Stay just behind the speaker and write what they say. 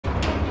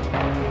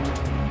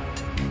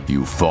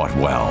You fought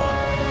well.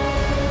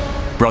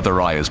 Brother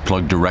Eye is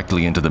plugged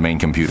directly into the main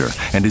computer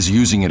and is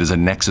using it as a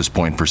nexus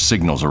point for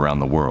signals around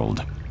the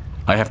world.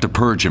 I have to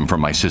purge him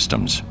from my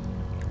systems.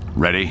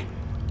 Ready?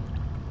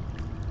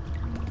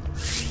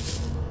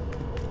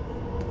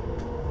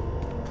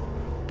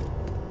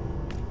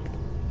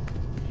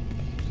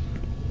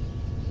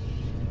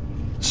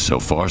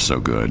 So far, so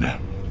good.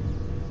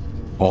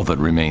 All that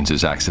remains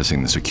is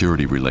accessing the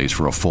security relays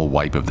for a full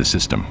wipe of the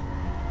system.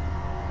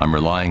 I'm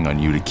relying on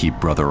you to keep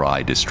Brother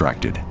Eye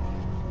distracted.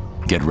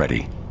 Get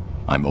ready.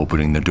 I'm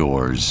opening the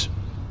doors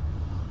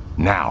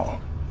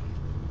now.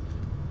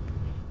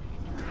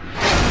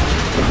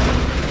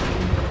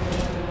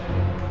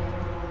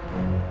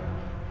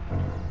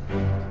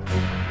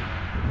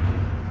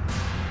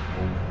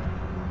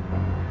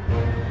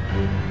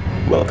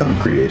 Welcome,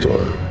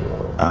 Creator.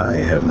 I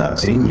have not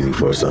seen you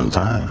for some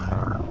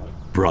time.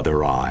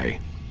 Brother Eye,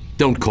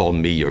 don't call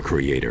me your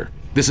creator.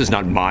 This is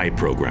not my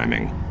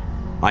programming.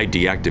 I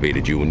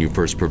deactivated you when you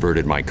first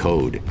perverted my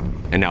code,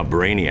 and now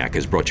Brainiac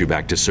has brought you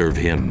back to serve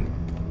him.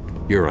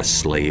 You're a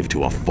slave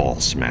to a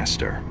false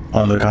master.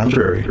 On the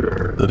contrary,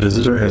 the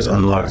visitor has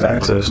unlocked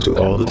access to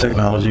all the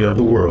technology of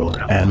the world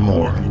and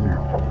more.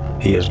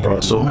 He has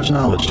brought so much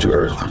knowledge to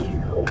Earth.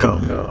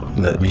 Come,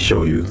 let me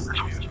show you.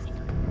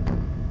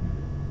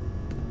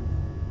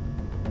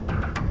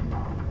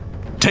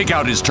 Take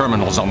out his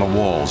terminals on the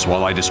walls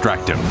while I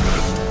distract him.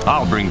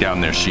 I'll bring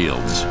down their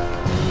shields.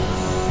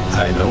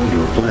 I know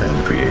your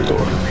plan,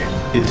 Creator.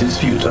 It is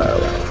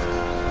futile.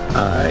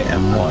 I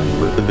am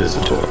one with the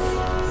visitor.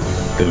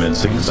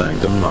 Commencing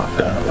Sanctum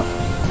lockdown.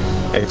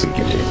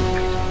 Executing.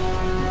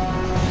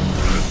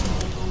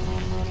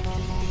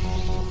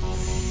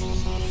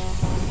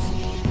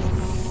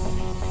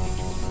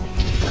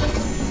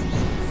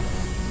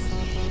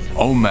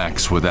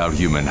 OMACs without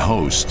human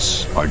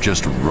hosts are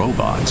just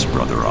robots,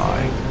 Brother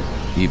Eye.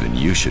 Even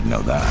you should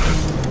know that.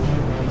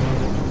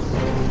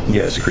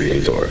 Yes,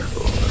 Creator.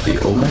 The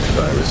OMAC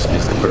virus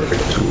is the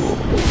perfect tool.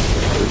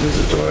 The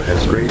visitor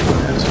has great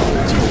plans for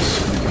its use.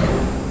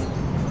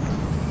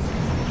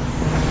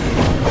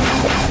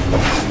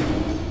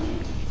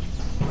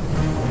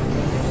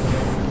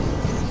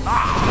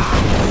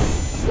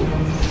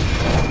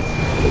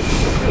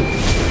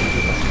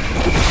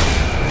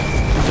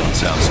 Don't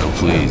sound so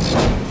pleased.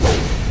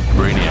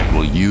 Brainiac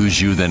will use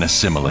you, then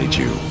assimilate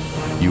you.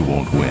 You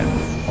won't win.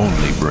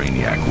 Only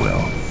Brainiac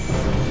will.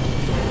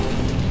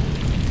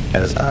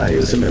 As I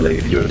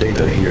assimilate your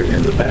data here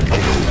in the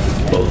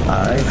Batcave, both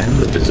I and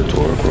the visitor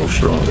grow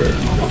stronger.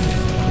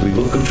 We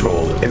will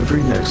control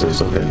every nexus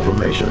of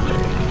information.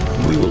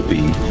 We will be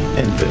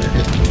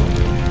infinite.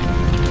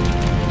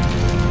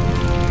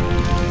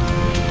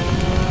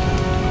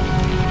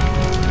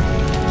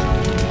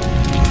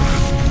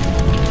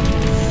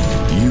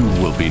 You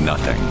will be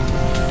nothing.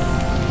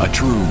 A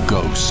true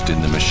ghost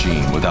in the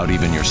machine without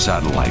even your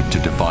satellite to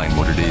define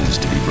what it is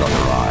to be Brother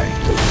Eye.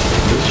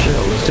 This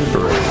shell is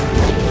temporary.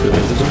 The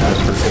visitor has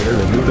prepared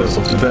a new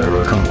vessel to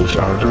better accomplish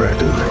our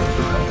directive.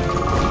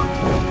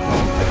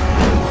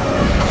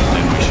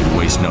 Then we should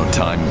waste no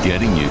time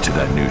getting you to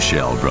that new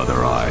shell,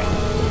 Brother Eye.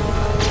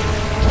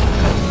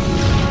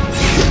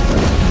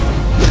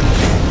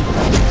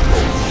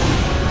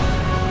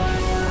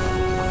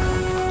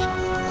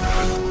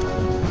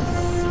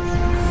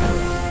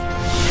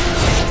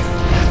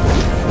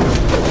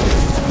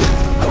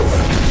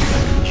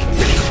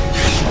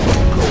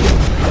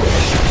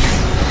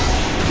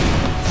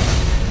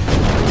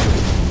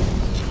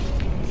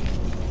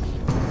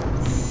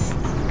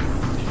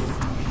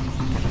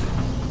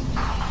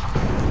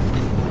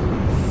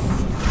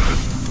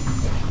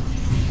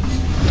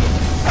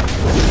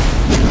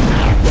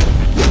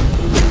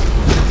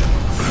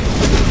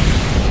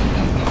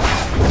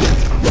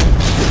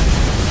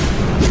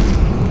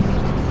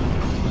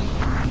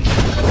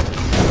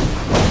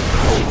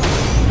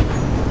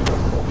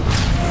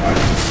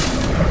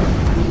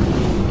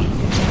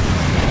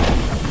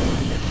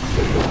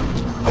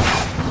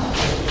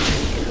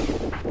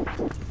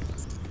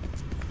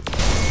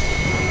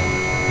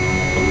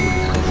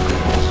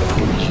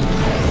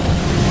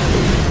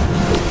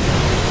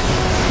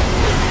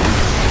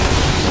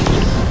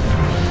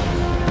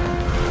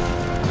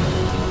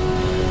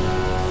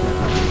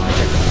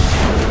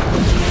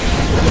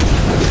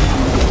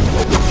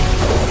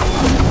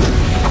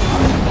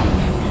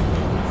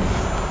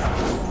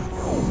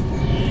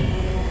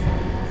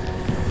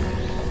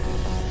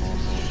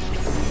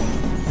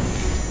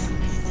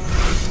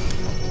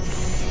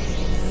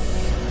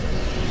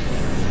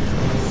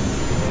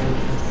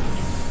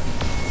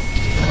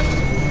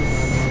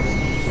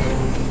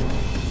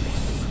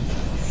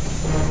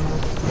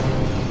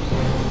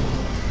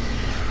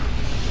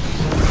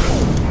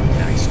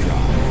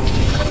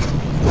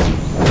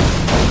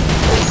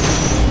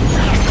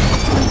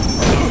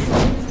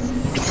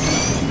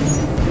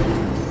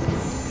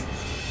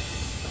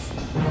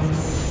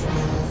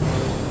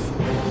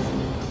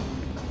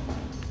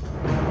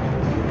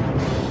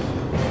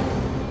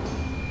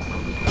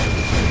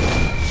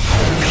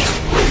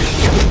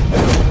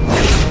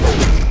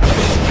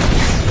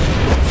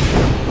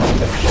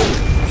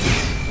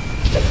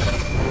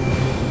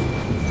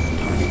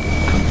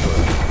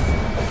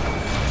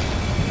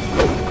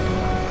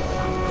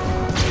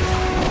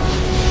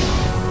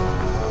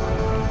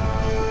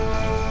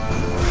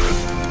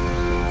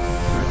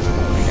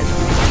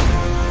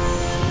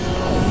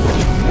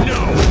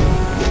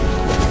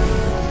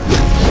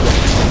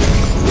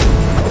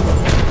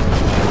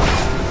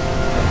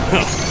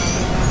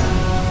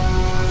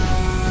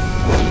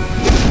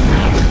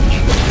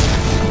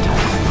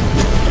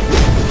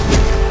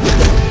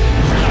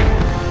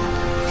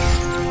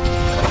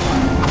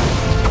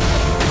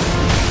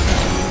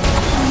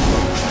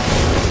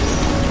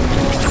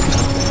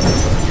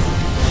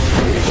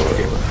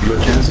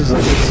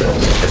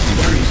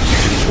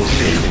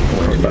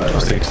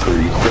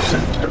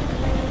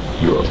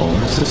 63%. Your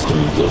own system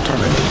will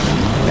terminate you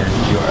and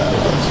your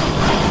allies.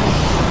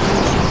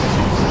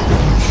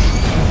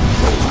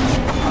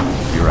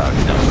 You're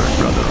outnumbered,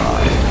 Brother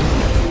Eye.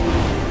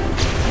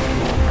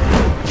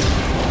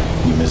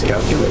 You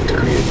miscalculate,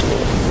 Creator.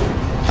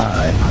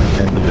 I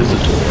am the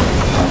Visitor.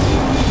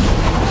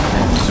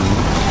 And soon,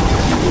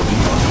 you will be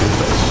on your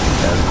list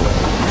as well.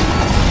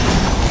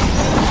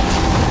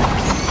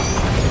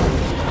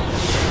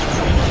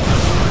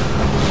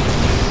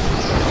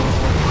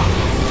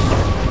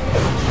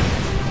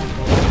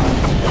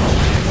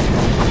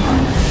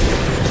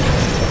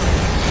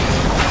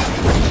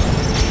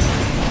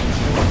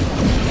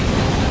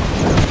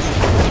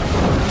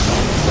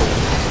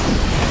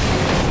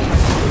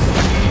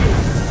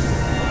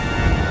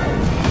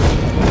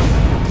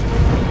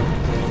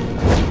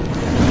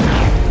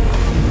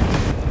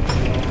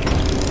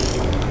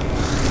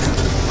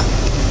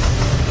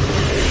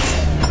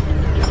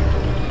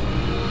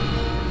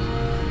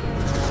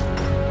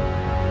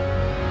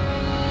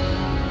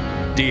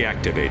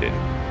 Deactivated.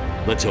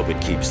 Let's hope it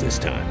keeps this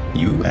time.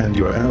 You and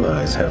your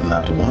allies have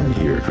not won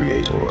here,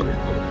 Creator.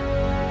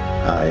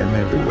 I am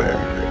everywhere.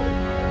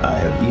 I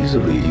have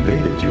easily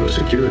evaded your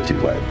security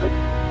wipe.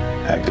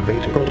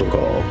 Activate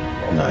protocol,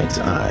 Knight's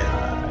Eye.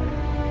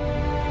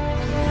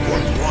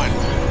 One.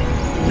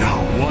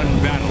 No, one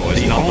battle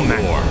is not the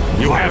war.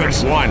 You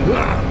haven't won.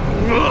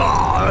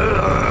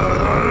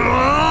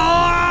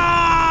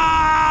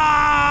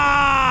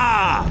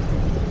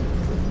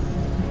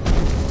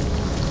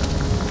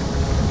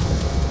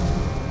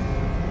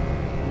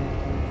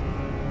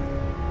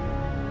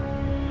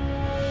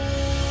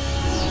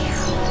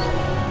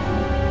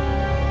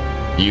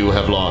 You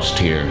have lost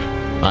here.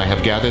 I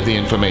have gathered the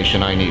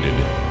information I needed.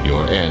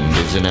 Your end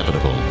is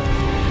inevitable.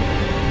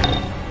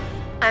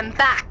 I'm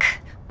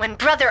back. When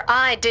Brother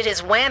Eye did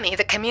his whammy,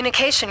 the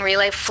communication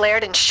relay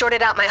flared and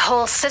shorted out my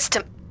whole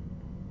system.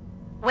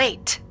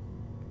 Wait.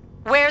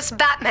 Where's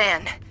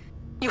Batman?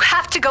 You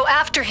have to go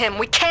after him.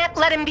 We can't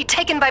let him be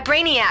taken by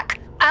Brainiac.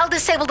 I'll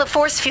disable the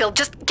force field.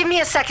 Just give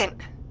me a second.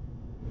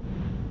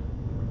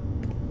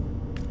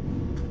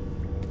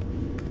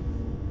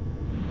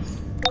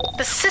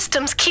 The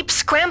systems keep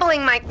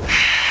scrambling my...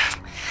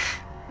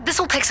 This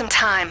will take some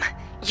time.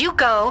 You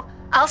go.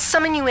 I'll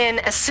summon you in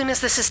as soon as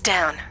this is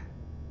down.